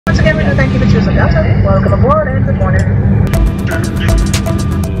Once again, we do thank you for choosing Delta. Welcome aboard and good morning.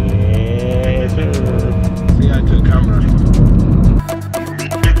 Yes, sir. Say hi to the camera.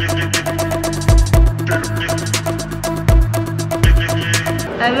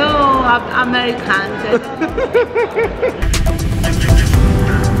 Hello, Americans.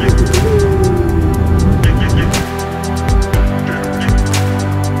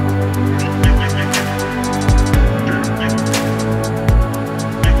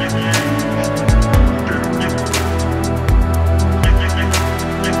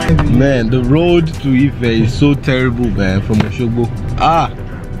 Man, the road to Ife is so terrible, man, from Oshogbo.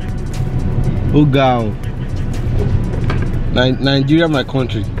 Oh God. Nigeria, my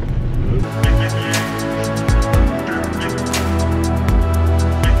country.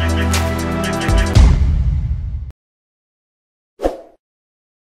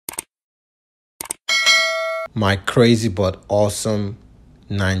 My crazy but awesome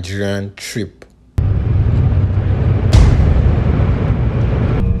Nigerian trip.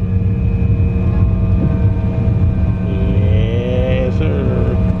 Yes,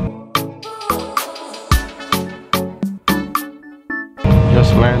 sir.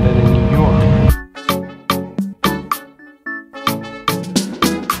 Just landed in New York.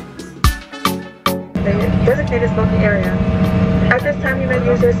 The designated smoking area. At this time, you may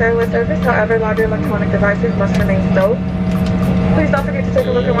use your cellular service. However, larger electronic devices must remain stowed. Please don't forget to take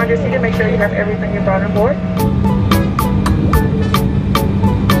a look around your seat and make sure you have everything you brought on board.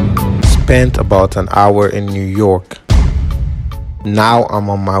 Spent about an hour in New York. Now I'm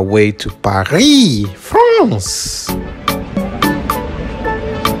on my way to Paris, France.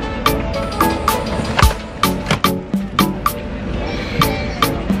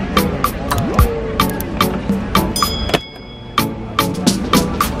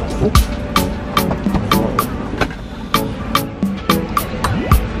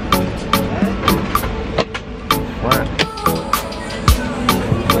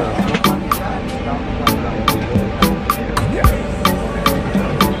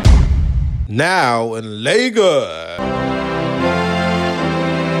 Now in Lagos.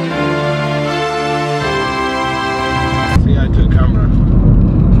 Say hi to the camera.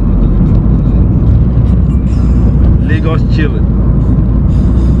 Lagos chilling.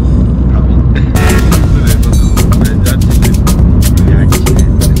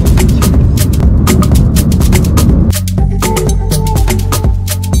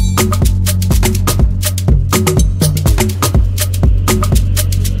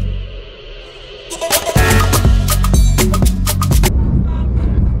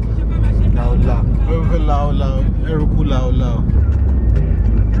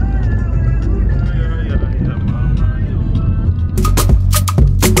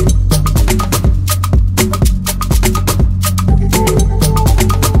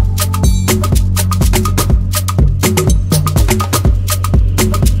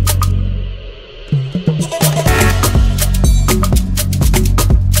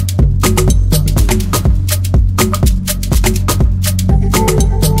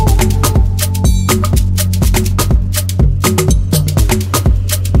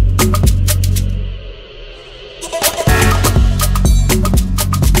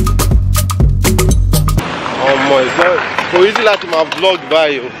 It's not so easy láti máa vlog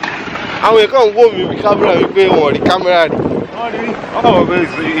báyìí o. Àwọn èèyàn kàn wò mí bí kámẹ́rà mi pé wọ́n rí kámẹ́rà rí. Oh, but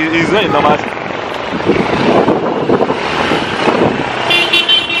it's not normal.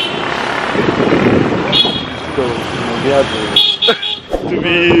 To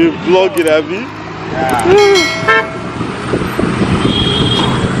be vlogging, abi? Yeah.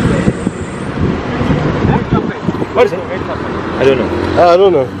 What is it? I don't know. I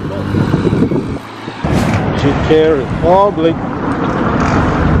don't know. Chicken Republic.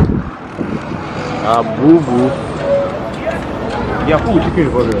 Boo boo. Yeah, who Chicken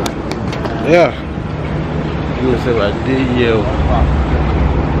Republic? Yeah. You say my day here.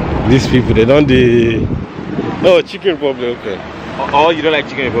 These people, they don't they. Oh, Chicken Republic. Okay. Oh, you don't like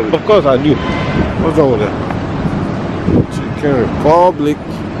Chicken Republic? Of course I do. What's wrong with that? Chicken Republic.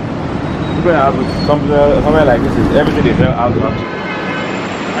 You better have somewhere like this. Is everything they sell out of chicken.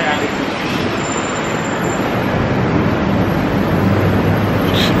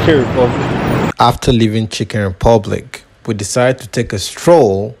 Chicken Republic. After leaving Chicken Republic, we decided to take a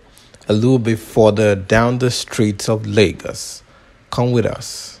stroll a little bit further down the streets of Lagos. Come with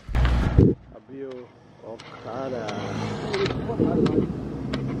us.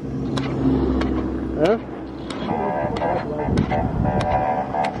 Huh?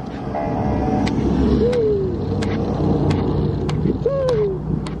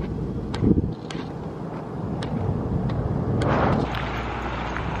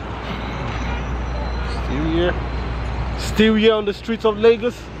 Still here on the streets of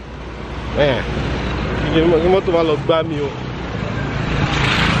Lagos. Man, you want to look by me.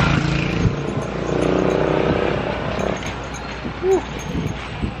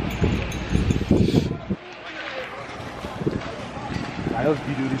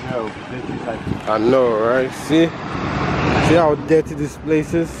 I know, right? See how dirty this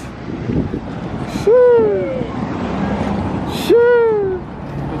place is. Shoo. Shoo.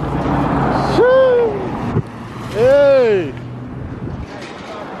 Shoo. Hey.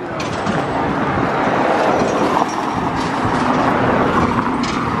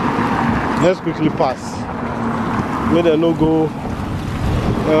 Let's quickly pass. May there no go.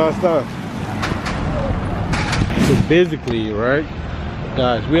 You understand? So basically, right,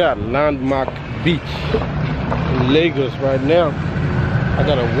 guys, we are at Landmark Beach in Lagos right now. I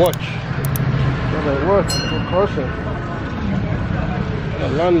gotta watch. Precaution.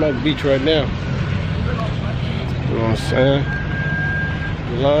 At Landmark Beach right now. You know what I'm saying?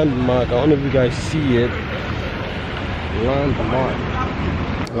 Landmark. I don't know if you guys see it.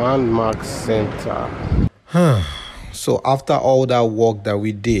 Landmark Center. So after all that work that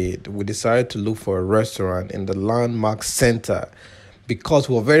we did, we decided to look for a restaurant in the Landmark Center because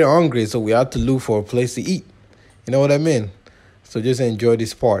we were very hungry, so we had to look for a place to eat. You know what I mean? So just enjoy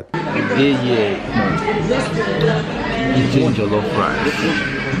this part. Eating jollof rice.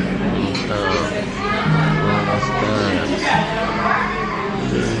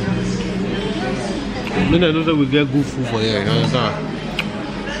 I know that we get good food for here, you understand?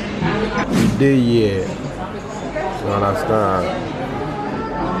 Today, you understand?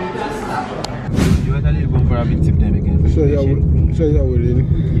 You actually go for a big tip them again. So yeah, we're really.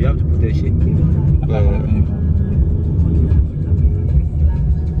 You have to put that shit.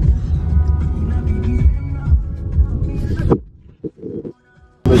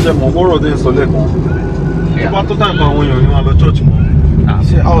 Ṣé mo mọ̀rọ̀ dé sọ lẹ́kọ̀ọ́? Nípa tó tàn kan àwọn èèyàn ni wọ́n lọ church mọ́.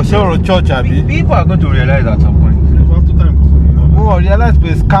 Ṣé ọ̀rọ̀ church àbí? People are going to realize at some point. Nípa tó tàn kan. Oh, realize we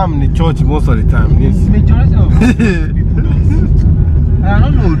scam the church most of the time. Yes. Majority of people don't. I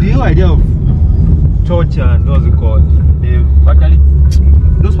don't know the whole idea of church and what's it called. They've actually,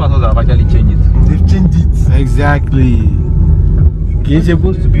 those pastors have actually changed it. They've changed it. Exactly. You're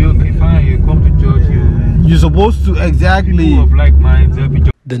supposed to be okay, fine. You come to church. You're supposed to exactly. People of like minds.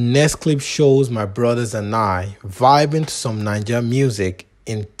 The next clip shows my brothers and I vibing to some Nigerian music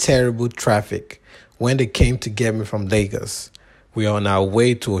in terrible traffic when they came to get me from Lagos. We are on our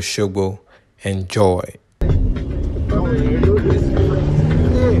way to Osogbo. Enjoy.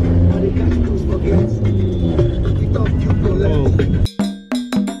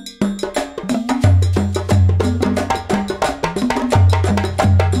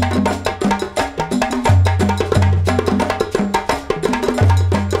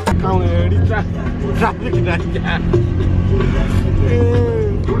 Traffic in Nigeria.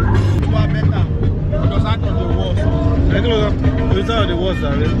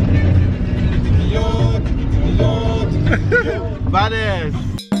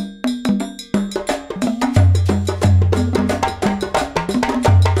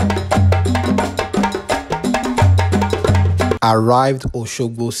 Arrived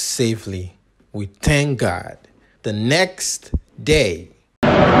Osogbo safely. We thank God. The next day.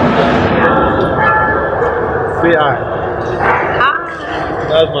 Say hi.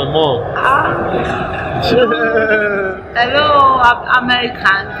 That's my mom. Hello,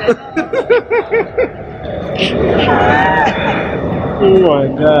 American. Oh my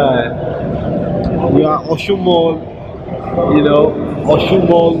God. We are Osun Mall, you know, Osun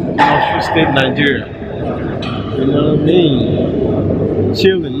Mall in Osun State, Nigeria. You know what I mean?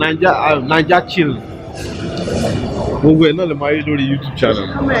 Chilling, Nigeria chilling. We're not my YouTube channel.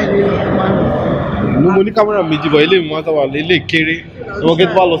 No money camera méjì bọ̀ ilé ìmọ̀ àtàwà ilé kéré wọ́n gẹ́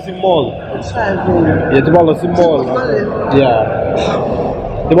tó bá lọ sí mall yẹ tó bá lọ sí mall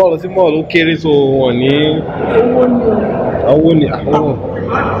tó bá lọ sí mall ó kéré so wọ́n ní owó ní àwọn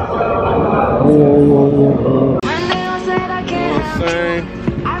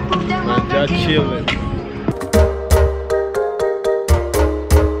Naija chilling.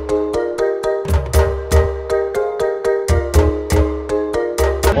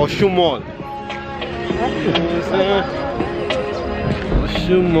 Osun Mall.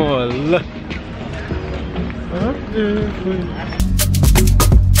 Osun Mall.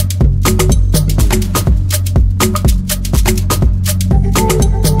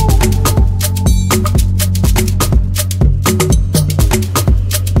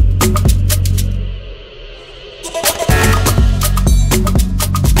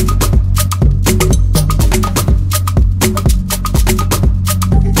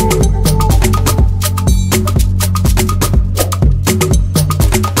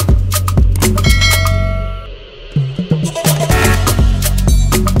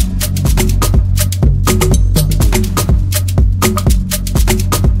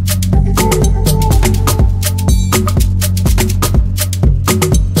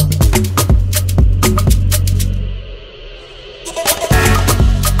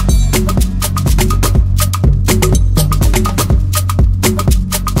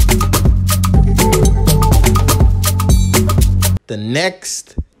 The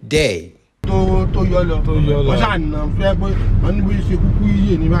next day. We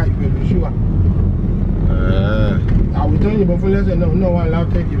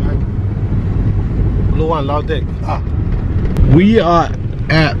are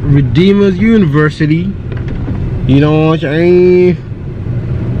at Redeemers University. You know what I'm saying?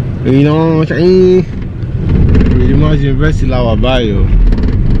 You know what I'm saying? Redeemers University, Lawa Bayo.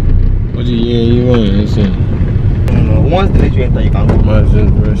 What do you want to say? No, once the age you enter, you can go. Redeemers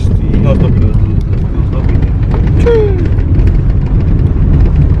University. You know, stop you.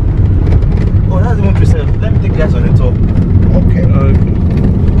 Oh, that's even percent. Let me take guys on the top. Okay.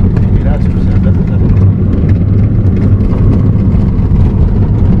 Okay, that's percent.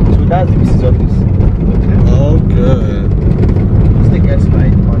 So that's the Mrs. office. Okay. Let's take guys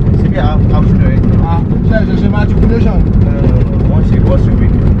tonight. See, I'll show you it. Once you watch the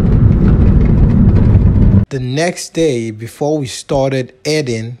week. The next day, before we started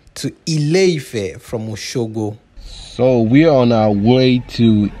heading to Ile-Ife from Osogbo. So we are on our way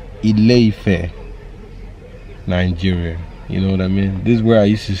to Ile-Ife, Nigeria. You know what I mean? This is where I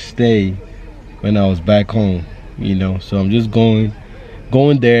used to stay when I was back home. You know, so I'm just going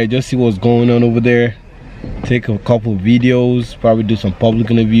there, just see what's going on over there. Take a couple of videos, probably do some public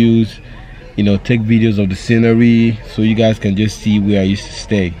interviews. You know, take videos of the scenery so you guys can just see where I used to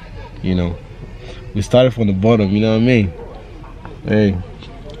stay. You know, we started from the bottom. You know what I mean? Hey.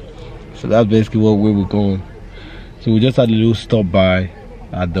 So that's basically where we're going. So we just had a little stop by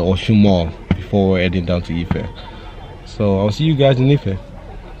at the Osun Mall before we're heading down to Ife. So I'll see you guys in Ife.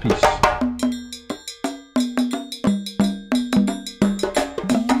 Peace.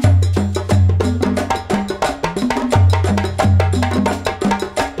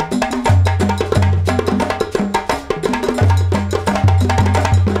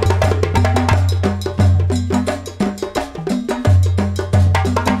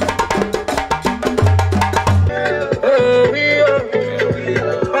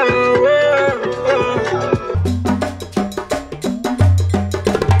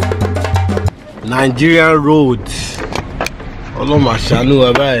 Nigerian roads. Olomashanu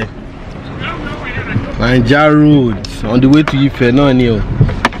abai. Nigerian roads on the way to Ife no ni o.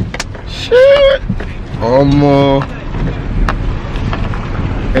 Shit.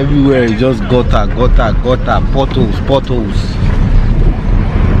 Everywhere is just gutter, potholes.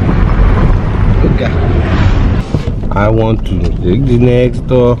 Okay. I want to take the next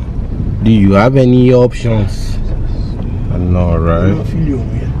door. Do you have any options? I know, right?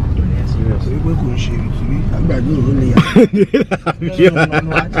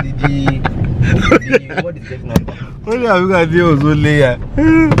 Only have got the Ozoleya.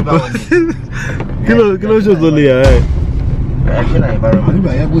 Kilo shows Ozoleya, eh?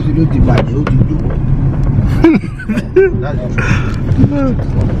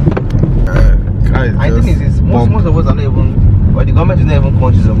 I think it's most of us are not even, or the government is not even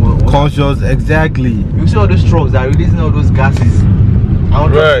conscious, exactly. You see all those trucks that are releasing all those gases.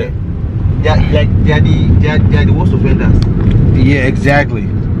 Right. They are the worst offenders. Yeah, exactly.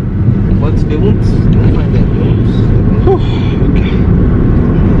 But they won't find them.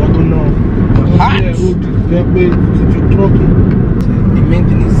 The main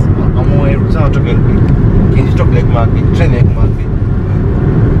thing is, I'm more truck like market, train like market.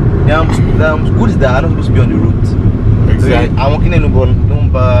 There are goods that are not supposed to be on the road. Exactly. I'm working in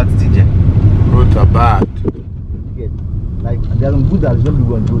Number TJ. Roads are bad. Like there are some goods that don't be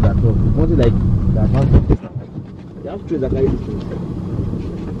on the road at all. Mostly like that one. They have trains that carry this thing.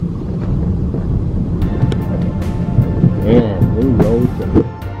 Yeah, there you go.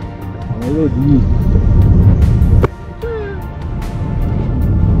 Road you.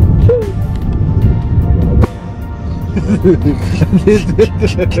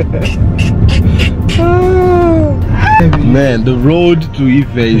 Man, the road to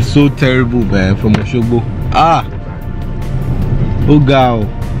Ife is so terrible, man, from Osogbo. Ogao.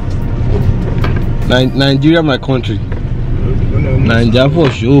 Nigeria, my country. Nigeria for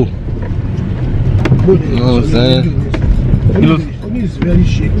sure. You know what I'm saying? It's very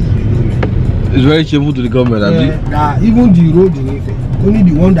shameful to the government. It's very shameful to the government, even the road in Ife, only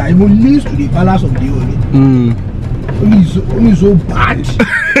the one that even leads to the palace of the Oni. Only so bad.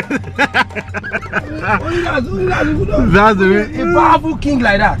 That's the a powerful king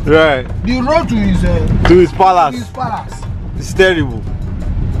like that. Right. The road to his palace. It's terrible.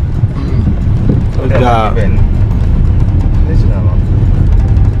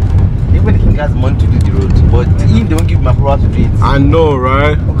 Even the king has money to do the road, but if they won't give him approval to do it, I know,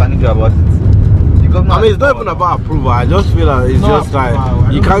 right? what can you do about it? The I mean, it's not even about approval. I just feel like it's just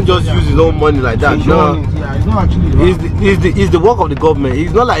like you can't just use his own money like that. No, yeah, it's not actually. It's the work of the government.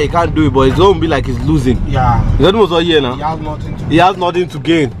 It's not like he can't do it, but it's going to be like he's losing. Yeah. He's almost all year now. He has nothing to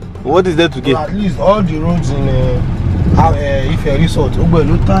gain. What is there to gain? Well, at least all the roads in if a resort,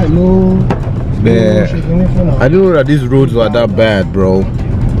 no time, no. I didn't know that these roads were that bad, bro.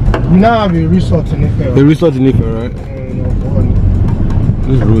 We now have a resort in Ife. A resort in Ife, right?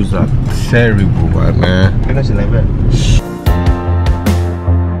 These roads are terrible, man.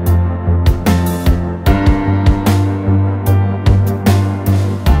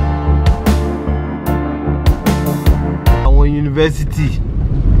 Our university.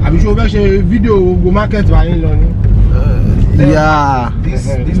 I'm sure we show a video go market by in yeah. This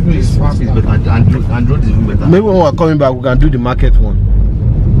is better and road is even better. Maybe when we're coming back, we can do the market one.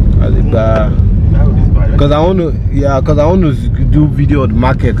 Because I want to, do video of the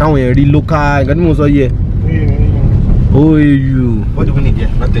market. Can't we read local? Oh, you. What do we need here?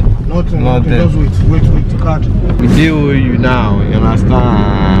 Nothing. Just wait to card. We do you now. You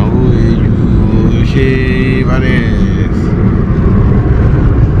understand? Oh, you. She,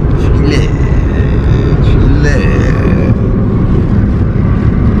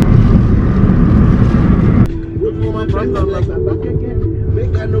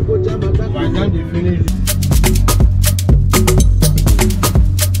 By the time they finish.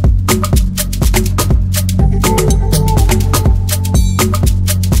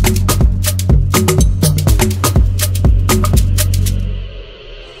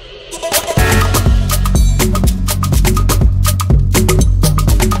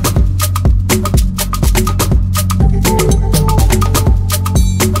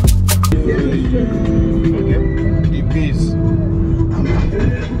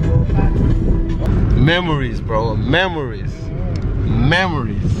 Memories, bro. Memories.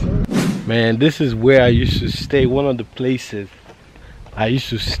 Man, this is where I used to stay. One of the places I used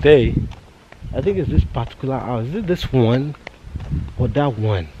to stay. I think it's this particular house. Is it this one or that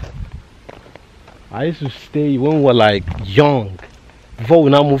one? I used to stay when we were like young. Before we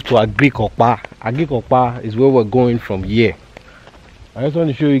now moved to Agrikokpa. Agrikokpa is where we're going from here. I just want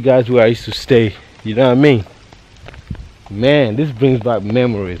to show you guys where I used to stay. You know what I mean? Man, this brings back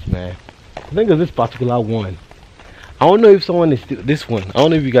memories, man. I think it's this particular one. I don't know if someone is still this one. I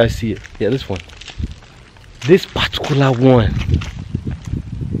don't know if you guys see it. Yeah, this one. This particular one.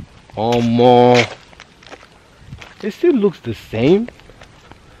 It still looks the same.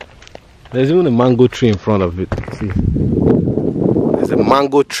 There's even a mango tree in front of it. See, there's a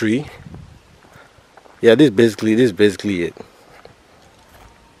mango tree. Yeah, this is basically it.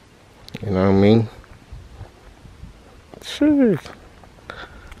 You know what I mean? Sure.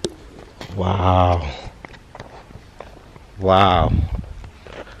 Wow.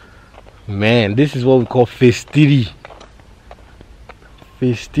 Man, this is what we call phase 3.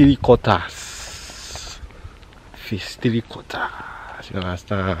 Phase 3 quarters. Phase 3 quarters. You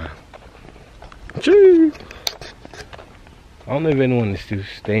understand? Gee. I don't know if anyone is still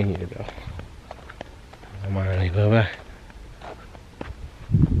staying here though.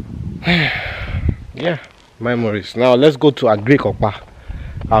 Yeah, memories. Now let's go to Agrikokpa.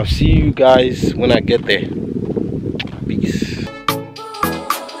 I'll see you guys when I get there. Peace.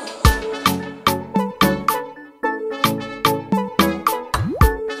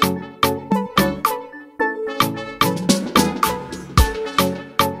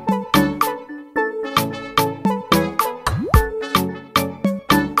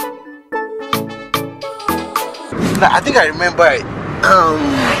 I think I remember it.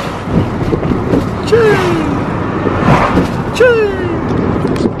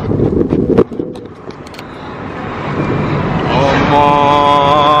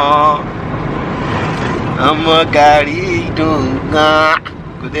 I'm a gari dunga,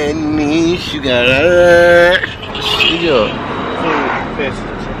 kudeni sugar.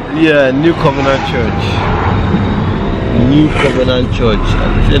 Yeah, New Covenant Church. New Covenant Church.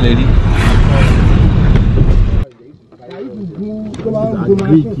 Lady.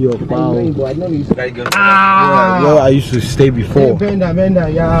 Where I used to stay before. Bend down,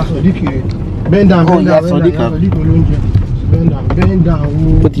 yeah. Bend down.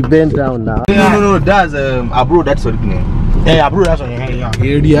 Put the bend down now. No, that's abroad. That's what yeah, abroad. That's what yeah.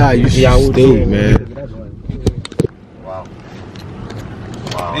 Area I used to stay, man. Wow.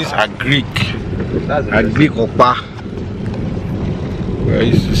 These are Greek. Agrikokpa. Where I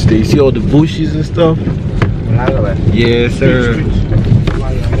used to stay. You see all the bushes and stuff? Yes, sir.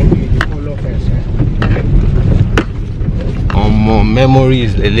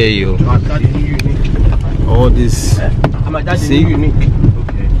 Memories, Leleyo. All this. See, unique.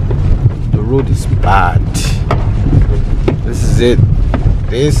 Okay. The road is bad. This is it.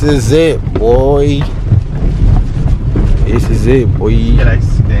 This is it, boy. This is it, boy.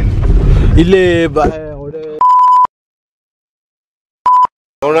 Ilé ọ̀rẹ́.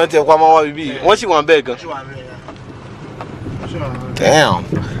 Ọ̀rẹ́ tí ẹ kọ́ máa wá bíbí. Wọ́n sì wọ́n bẹ́ẹ̀ gan. Damn.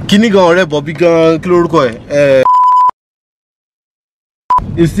 Kíní gan ọ̀rẹ́ Bobby gan kí lórúkọ ẹ̀?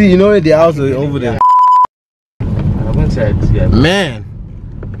 You see, you know the house over there. Man,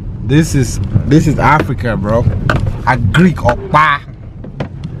 this is Africa, bro. A Greek Opa.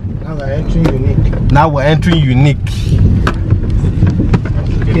 Now we're entering unique. Now we're entering unique.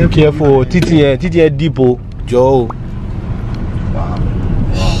 Careful, TTN Depot, Joe.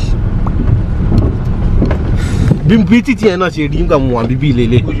 TTN not here.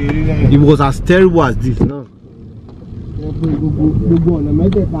 It was as terrible as this, no.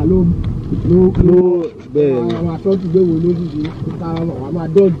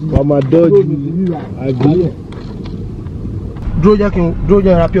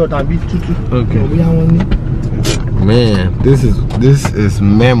 Okay. Man, this is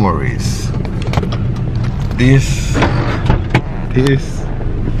memories. This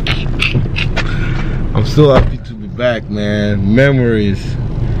I'm so happy to be back, man. Memories.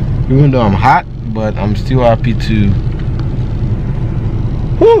 Even though I'm hot, but I'm still happy to.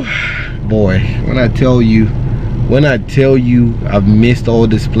 Whew. Boy, when I tell you I've missed all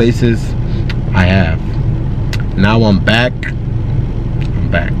these places, I have. Now I'm back.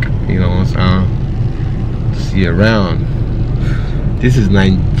 You know what I'm saying? See you around. This is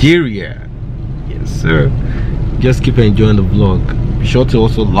Nigeria. Yes, sir. Just keep enjoying the vlog. Be sure to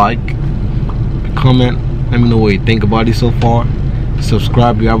also like, comment, let me know what you think about it so far.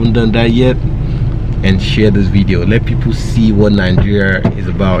 Subscribe if you haven't done that yet, and share this video. Let people see what Nigeria is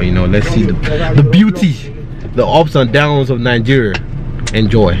about. You know, let's see the beauty, the ups and downs of Nigeria.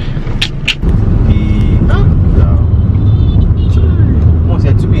 Enjoy.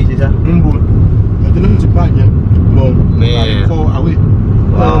 Man.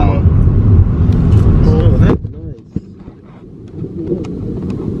 Wow.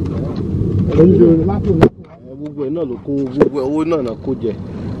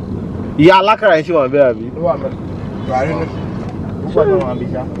 Ìyá alákàrà yìí ṣì wà bẹ́ẹ̀ àbí?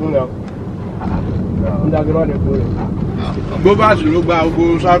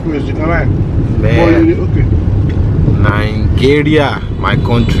 Nigeria, my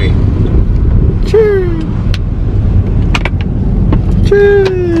country.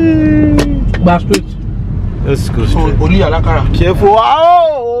 Back straight. Let's go straight. Careful.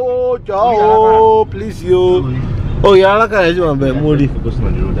 Oh, Joe, please, you. Oh, yeah, like I said, Mori. Focus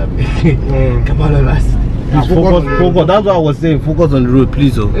on the road. Focus. That's what I was saying. Focus on the road,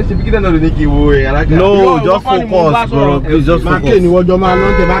 please. Oh. No, just focus, bro. Please, just focus.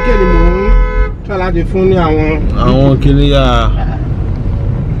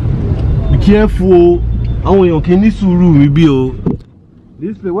 Be careful.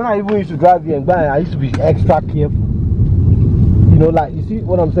 This place, when I even used to drive here and buy, I used to be extra careful. You know, like, you see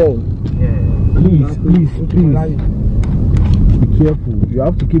what I'm saying? Yeah. Please. Be careful. You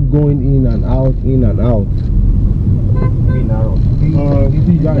have to keep going in and out.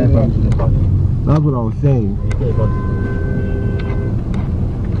 That's what I was saying.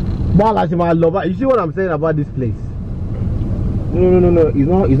 You see what I'm saying about this place? No.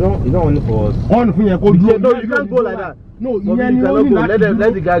 It's not only for us. No, you can't go like that. No, you cannot go.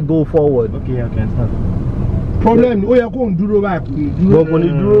 Let the guy go forward. Okay, I can start. Problem.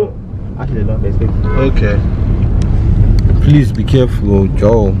 Actually, don't expect. Okay. Please be careful,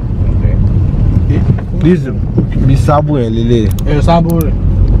 Joe. Okay. Please be Sabu and Lily.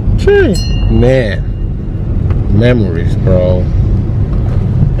 Man. Memories, bro.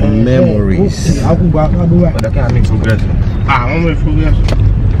 Memories. But I can't make progress. I'm making progress.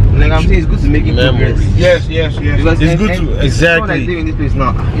 Like I'm saying, it's good to make progress. Yes. Because it's good to exactly. Like living in this place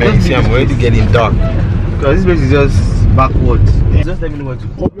now. See, I'm already getting dark. Because this place is just backwards. Just let me know what to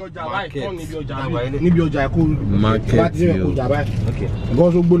do. Market. Okay.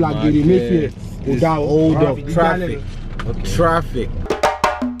 It's hold up traffic.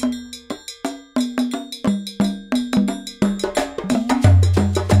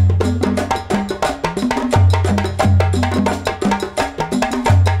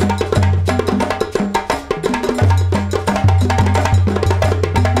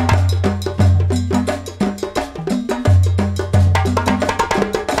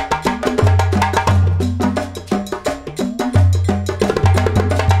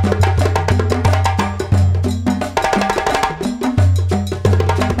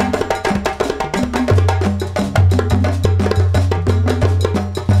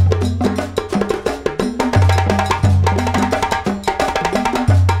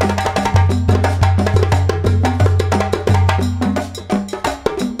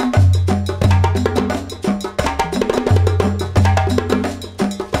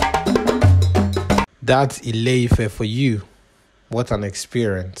 That's Ile-Ife for you. What an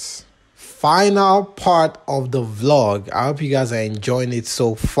experience. Final part of the vlog. I hope you guys are enjoying it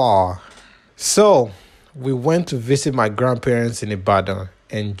so far. So, we went to visit my grandparents in Ibadan.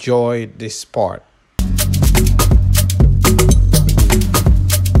 Enjoy this part.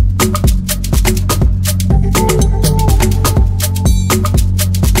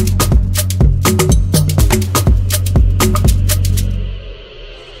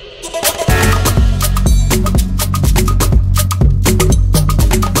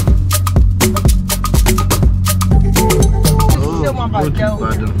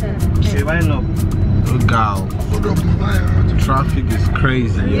 Traffic is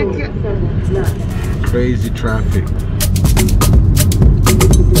crazy, yo. Crazy traffic.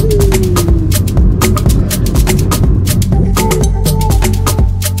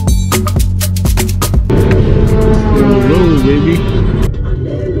 Roll, baby.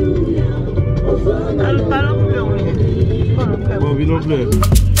 Well, we don't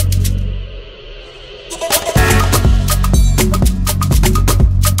play.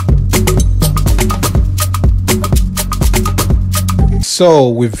 So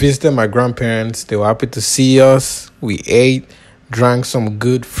we visited my grandparents. They were happy to see us. We ate, drank some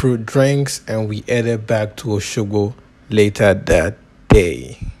good fruit drinks, and we headed back to Osogbo later that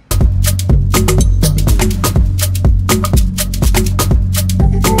day.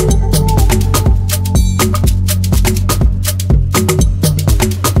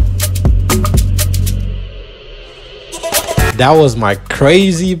 That was my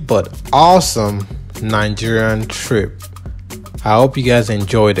crazy but awesome Nigerian trip. I hope you guys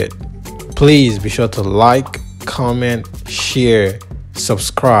enjoyed it. Please be sure to like, comment, share,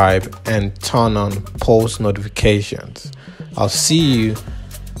 subscribe, and turn on post notifications. I'll see you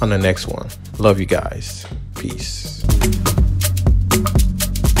on the next one. Love you guys. Peace.